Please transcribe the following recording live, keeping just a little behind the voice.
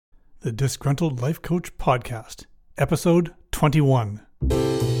The Disgruntled Life Coach Podcast, Episode 21.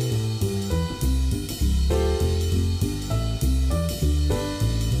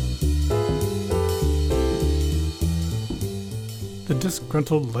 The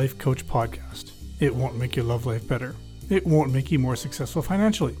Disgruntled Life Coach Podcast. It won't make your love life better. It won't make you more successful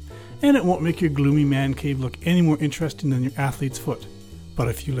financially. And it won't make your gloomy man cave look any more interesting than your athlete's foot. But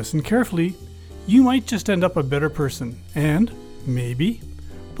if you listen carefully, you might just end up a better person. And, maybe,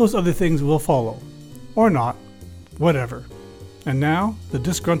 those other things will follow. Or not. Whatever. And now, the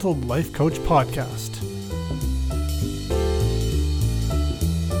Disgruntled Life Coach Podcast.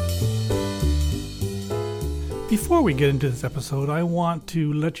 Before we get into this episode, I want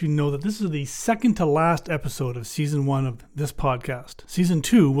to let you know that this is the second to last episode of Season 1 of this podcast. Season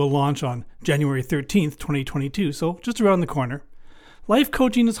 2 will launch on January 13th, 2022, so just around the corner. Life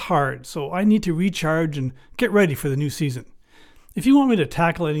coaching is hard, so I need to recharge and get ready for the new season. If you want me to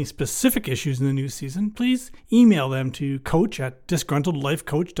tackle any specific issues in the new season, please email them to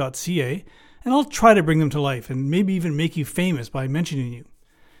coach@disgruntledlifecoach.ca, and I'll try to bring them to life and maybe even make you famous by mentioning you.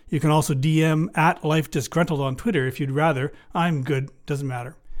 You can also DM @LifeDisgruntled on Twitter if you'd rather. I'm good, doesn't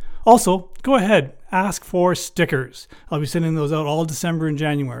matter. Also, go ahead, ask for stickers. I'll be sending those out all December and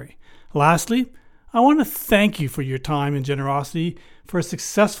January. Lastly, I want to thank you for your time and generosity for a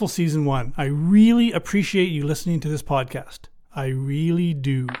successful Season 1. I really appreciate you listening to this podcast. I really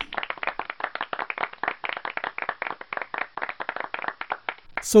do.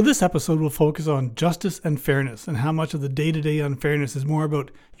 So this episode will focus on justice and fairness and how much of the day-to-day unfairness is more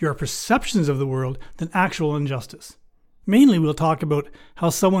about your perceptions of the world than actual injustice. Mainly we'll talk about how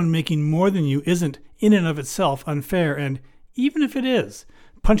someone making more than you isn't in and of itself unfair, and even if it is,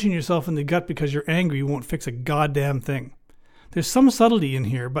 punching yourself in the gut because you're angry won't fix a goddamn thing. There's some subtlety in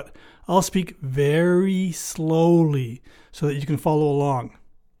here, but I'll speak very slowly so that you can follow along.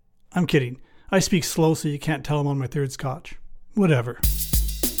 I'm kidding. I speak slow so you can't tell I'm on my third scotch. Whatever.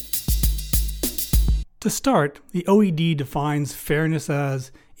 To start, the OED defines fairness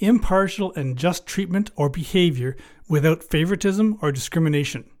as impartial and just treatment or behavior without favoritism or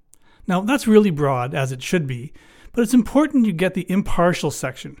discrimination. Now, that's really broad, as it should be, but it's important you get the impartial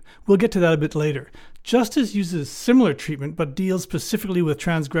section. We'll get to that a bit later. Justice uses similar treatment but deals specifically with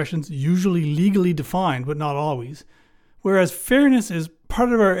transgressions usually legally defined, but not always, whereas fairness is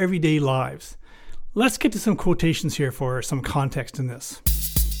part of our everyday lives. Let's get to some quotations here for some context in this.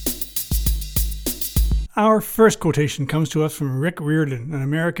 Our first quotation comes to us from Rick Riordan, an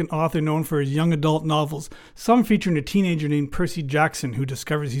American author known for his young adult novels, some featuring a teenager named Percy Jackson who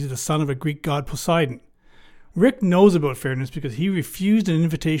discovers he's the son of a Greek god Poseidon. Rick knows about fairness because he refused an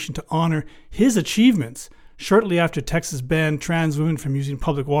invitation to honor his achievements shortly after Texas banned trans women from using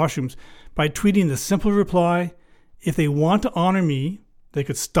public washrooms by tweeting the simple reply, "If they want to honor me, they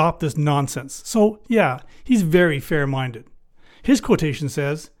could stop this nonsense." So, yeah, he's very fair-minded. His quotation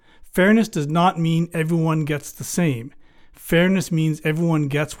says, "Fairness does not mean everyone gets the same. Fairness means everyone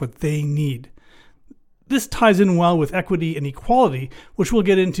gets what they need." This ties in well with equity and equality, which we'll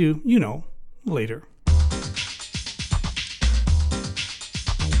get into, later.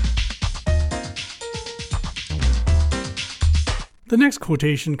 The next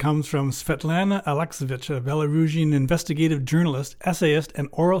quotation comes from Svetlana Alexievich, a Belarusian investigative journalist, essayist, and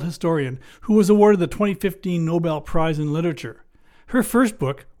oral historian who was awarded the 2015 Nobel Prize in Literature. Her first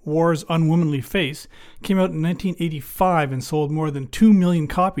book, War's Unwomanly Face, came out in 1985 and sold more than 2 million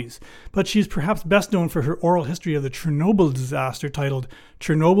copies, but she is perhaps best known for her oral history of the Chernobyl disaster titled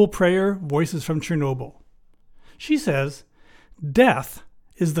Chernobyl Prayer, Voices from Chernobyl. She says, "Death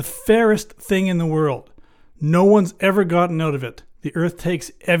is the fairest thing in the world. No one's ever gotten out of it. The earth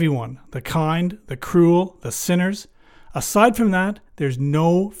takes everyone, the kind, the cruel, the sinners. Aside from that, there's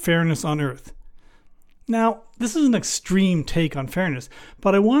no fairness on earth." Now, this is an extreme take on fairness,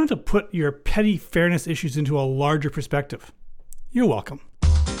 but I wanted to put your petty fairness issues into a larger perspective. You're welcome.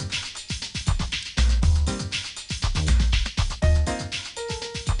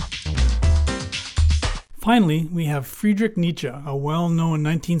 Finally, we have Friedrich Nietzsche, a well-known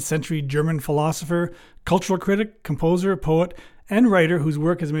 19th century German philosopher, cultural critic, composer, poet, and writer whose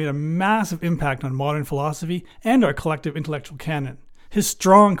work has made a massive impact on modern philosophy and our collective intellectual canon. His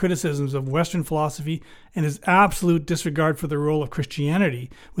strong criticisms of Western philosophy and his absolute disregard for the role of Christianity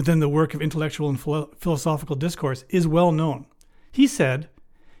within the work of intellectual and philosophical discourse is well known. He said,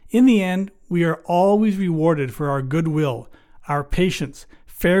 "In the end, we are always rewarded for our goodwill, our patience,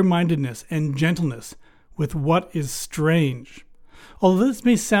 fair-mindedness, and gentleness with what is strange." Although this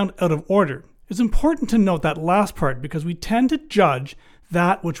may sound out of order, it's important to note that last part because we tend to judge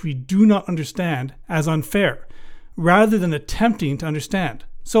that which we do not understand as unfair, rather than attempting to understand.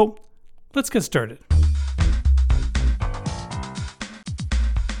 So Let's get started.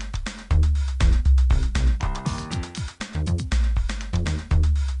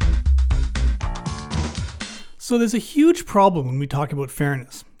 So there's a huge problem when we talk about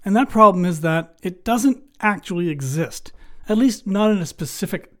fairness, and that problem is that it doesn't actually exist, at least not in a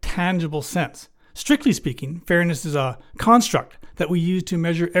specific, tangible sense. Strictly speaking, fairness is a construct that we use to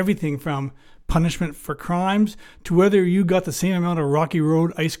measure everything from punishment for crimes to whether you got the same amount of Rocky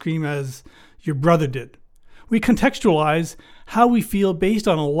Road ice cream as your brother did. We contextualize how we feel based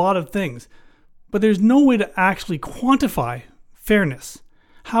on a lot of things, but there's no way to actually quantify fairness.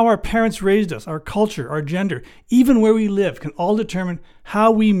 How our parents raised us, our culture, our gender, even where we live can all determine how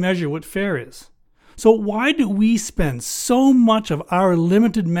we measure what fair is. So why do we spend so much of our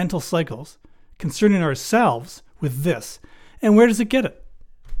limited mental cycles concerning ourselves with this? And where does it get it?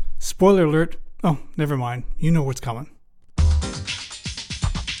 Spoiler alert. Oh, never mind. You know what's coming.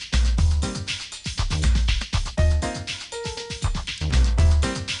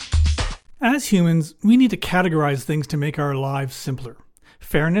 As humans, we need to categorize things to make our lives simpler.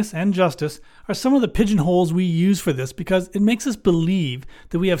 Fairness and justice are some of the pigeonholes we use for this because it makes us believe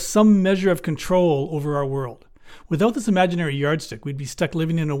that we have some measure of control over our world. Without this imaginary yardstick, we'd be stuck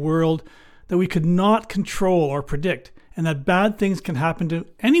living in a world that we could not control or predict, and that bad things can happen to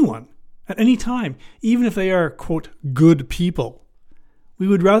anyone at any time, even if they are, quote, good people. We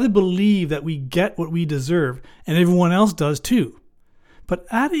would rather believe that we get what we deserve, and everyone else does too. But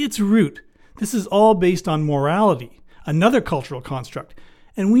at its root, this is all based on morality, another cultural construct,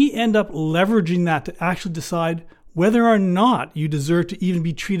 and we end up leveraging that to actually decide whether or not you deserve to even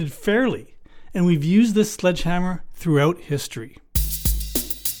be treated fairly. And we've used this sledgehammer throughout history.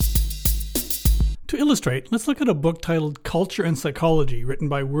 To illustrate, let's look at a book titled Culture and Psychology, written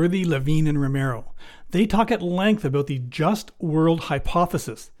by Worthy, Levine, and Romero. They talk at length about the just world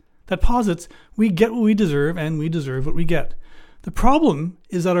hypothesis that posits we get what we deserve and we deserve what we get. The problem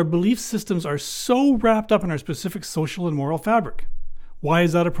is that our belief systems are so wrapped up in our specific social and moral fabric. Why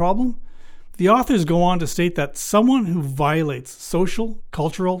is that a problem? The authors go on to state that someone who violates social,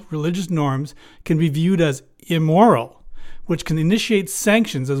 cultural, religious norms can be viewed as immoral, which can initiate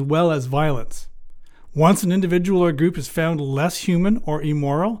sanctions as well as violence. Once an individual or group is found less human or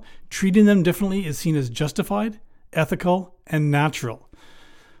immoral, treating them differently is seen as justified, ethical, and natural.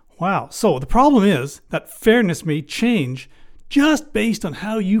 Wow, so the problem is that fairness may change just based on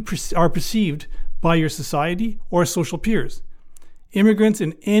how you are perceived by your society or social peers. Immigrants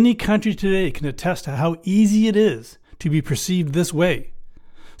in any country today can attest to how easy it is to be perceived this way.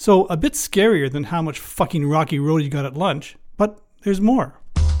 So a bit scarier than how much fucking Rocky Road you got at lunch, but there's more.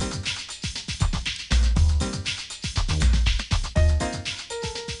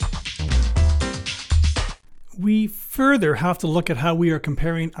 We further have to look at how we are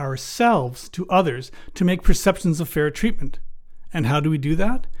comparing ourselves to others to make perceptions of fair treatment. And how do we do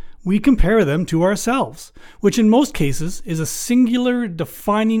that? We compare them to ourselves, which in most cases is a singular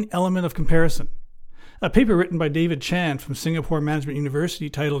defining element of comparison. A paper written by David Chan from Singapore Management University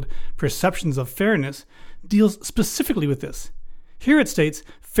titled Perceptions of Fairness deals specifically with this. Here it states,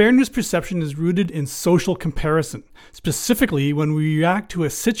 fairness perception is rooted in social comparison. Specifically, when we react to a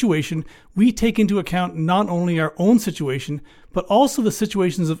situation, we take into account not only our own situation, but also the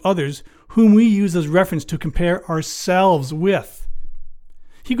situations of others whom we use as reference to compare ourselves with.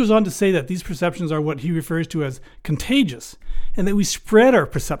 He goes on to say that these perceptions are what he refers to as contagious, and that we spread our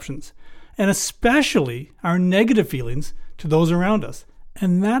perceptions, and especially our negative feelings, to those around us.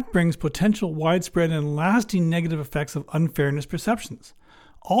 And that brings potential widespread and lasting negative effects of unfairness perceptions.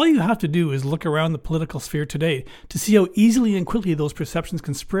 All you have to do is look around the political sphere today to see how easily and quickly those perceptions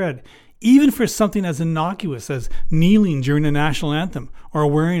can spread, even for something as innocuous as kneeling during the national anthem or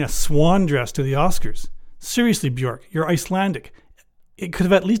wearing a swan dress to the Oscars. Seriously, Bjork, you're Icelandic. It could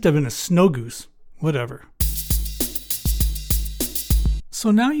have at least been a snow goose. Whatever. So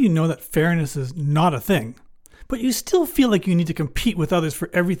now you know that fairness is not a thing, but you still feel like you need to compete with others for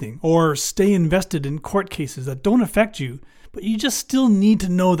everything or stay invested in court cases that don't affect you, but you just still need to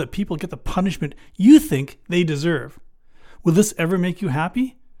know that people get the punishment you think they deserve. Will this ever make you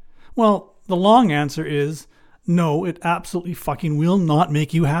happy? Well, the long answer is no, it absolutely fucking will not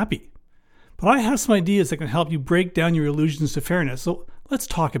make you happy. But I have some ideas that can help you break down your illusions to fairness, so let's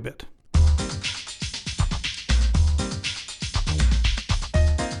talk a bit.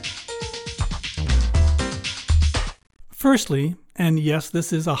 Firstly, and yes,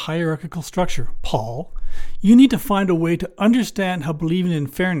 this is a hierarchical structure, Paul, you need to find a way to understand how believing in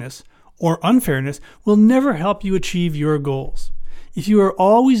fairness or unfairness will never help you achieve your goals. If you are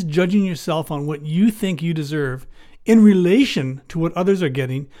always judging yourself on what you think you deserve, In relation to what others are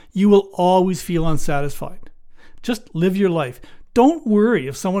getting, you will always feel unsatisfied. Just live your life. Don't worry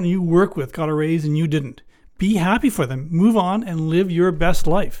if someone you work with got a raise and you didn't. Be happy for them, move on, and live your best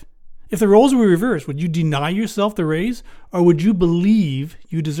life. If the roles were reversed, would you deny yourself the raise, or would you believe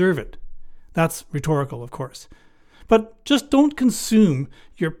you deserve it? That's rhetorical, of course. But just don't consume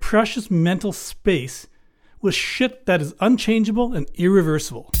your precious mental space with shit that is unchangeable and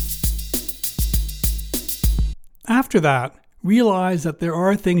irreversible. After that, realize that there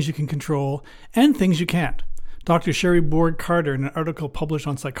are things you can control and things you can't. Dr. Sherry Board-Carter, in an article published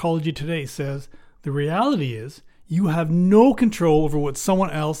on Psychology Today, says, the reality is you have no control over what someone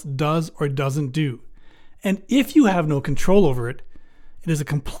else does or doesn't do. And if you have no control over it, it is a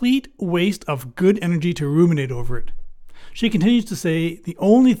complete waste of good energy to ruminate over it. She continues to say the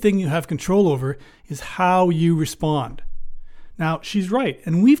only thing you have control over is how you respond. Now, she's right,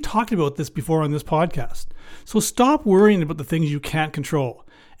 and we've talked about this before on this podcast. So stop worrying about the things you can't control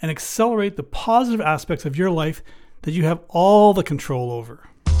and accelerate the positive aspects of your life that you have all the control over.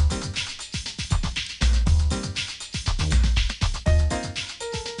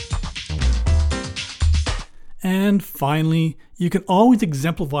 And finally, you can always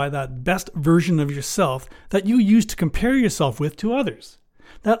exemplify that best version of yourself that you use to compare yourself with to others.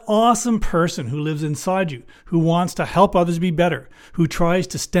 That awesome person who lives inside you, who wants to help others be better, who tries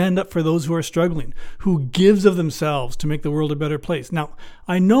to stand up for those who are struggling, who gives of themselves to make the world a better place. Now,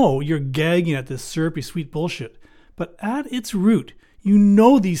 I know you're gagging at this syrupy sweet bullshit, but at its root, you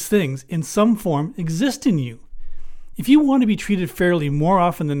know these things in some form exist in you. If you want to be treated fairly more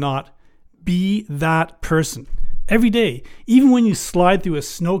often than not, be that person. Every day, even when you slide through a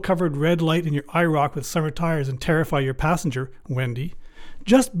snow-covered red light in your IROC with summer tires and terrify your passenger, Wendy,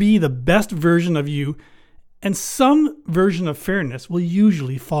 just be the best version of you, and some version of fairness will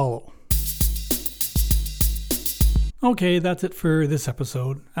usually follow. Okay, that's it for this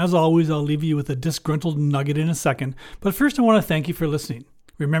episode. As always, I'll leave you with a disgruntled nugget in a second, but first I want to thank you for listening.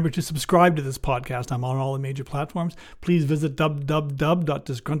 Remember to subscribe to this podcast. I'm on all the major platforms. Please visit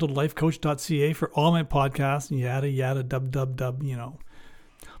www.disgruntledlifecoach.ca for all my podcasts and yada, you know.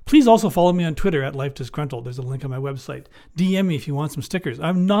 Please also follow me on Twitter at LifeDisgruntled. There's a link on my website. DM me if you want some stickers.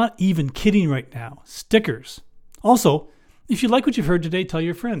 I'm not even kidding right now. Stickers. Also, if you like what you've heard today, tell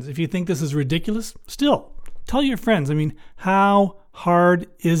your friends. If you think this is ridiculous, still, tell your friends. I mean, how hard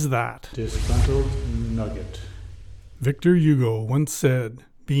is that? Disgruntled Nugget. Victor Hugo once said,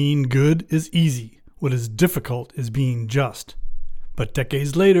 being good is easy. What is difficult is being just. But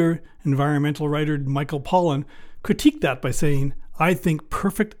decades later, environmental writer Michael Pollan critiqued that by saying, I think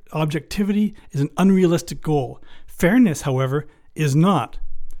perfect objectivity is an unrealistic goal. Fairness, however, is not.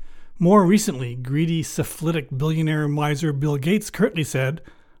 More recently, greedy, syphilitic billionaire miser Bill Gates curtly said,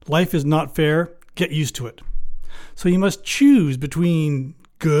 life is not fair, get used to it. So you must choose between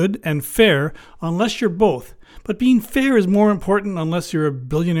good and fair unless you're both. But being fair is more important unless you're a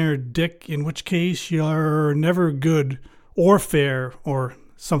billionaire dick, in which case you're never good or fair or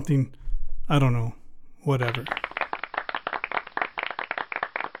something, I don't know, whatever.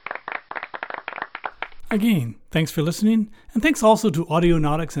 Again, thanks for listening, and thanks also to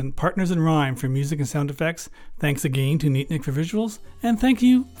Audionautics and Partners in Rhyme for music and sound effects. Thanks again to Neatnik for visuals, and thank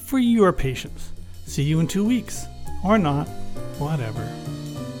you for your patience. See you in 2 weeks. Or not. Whatever.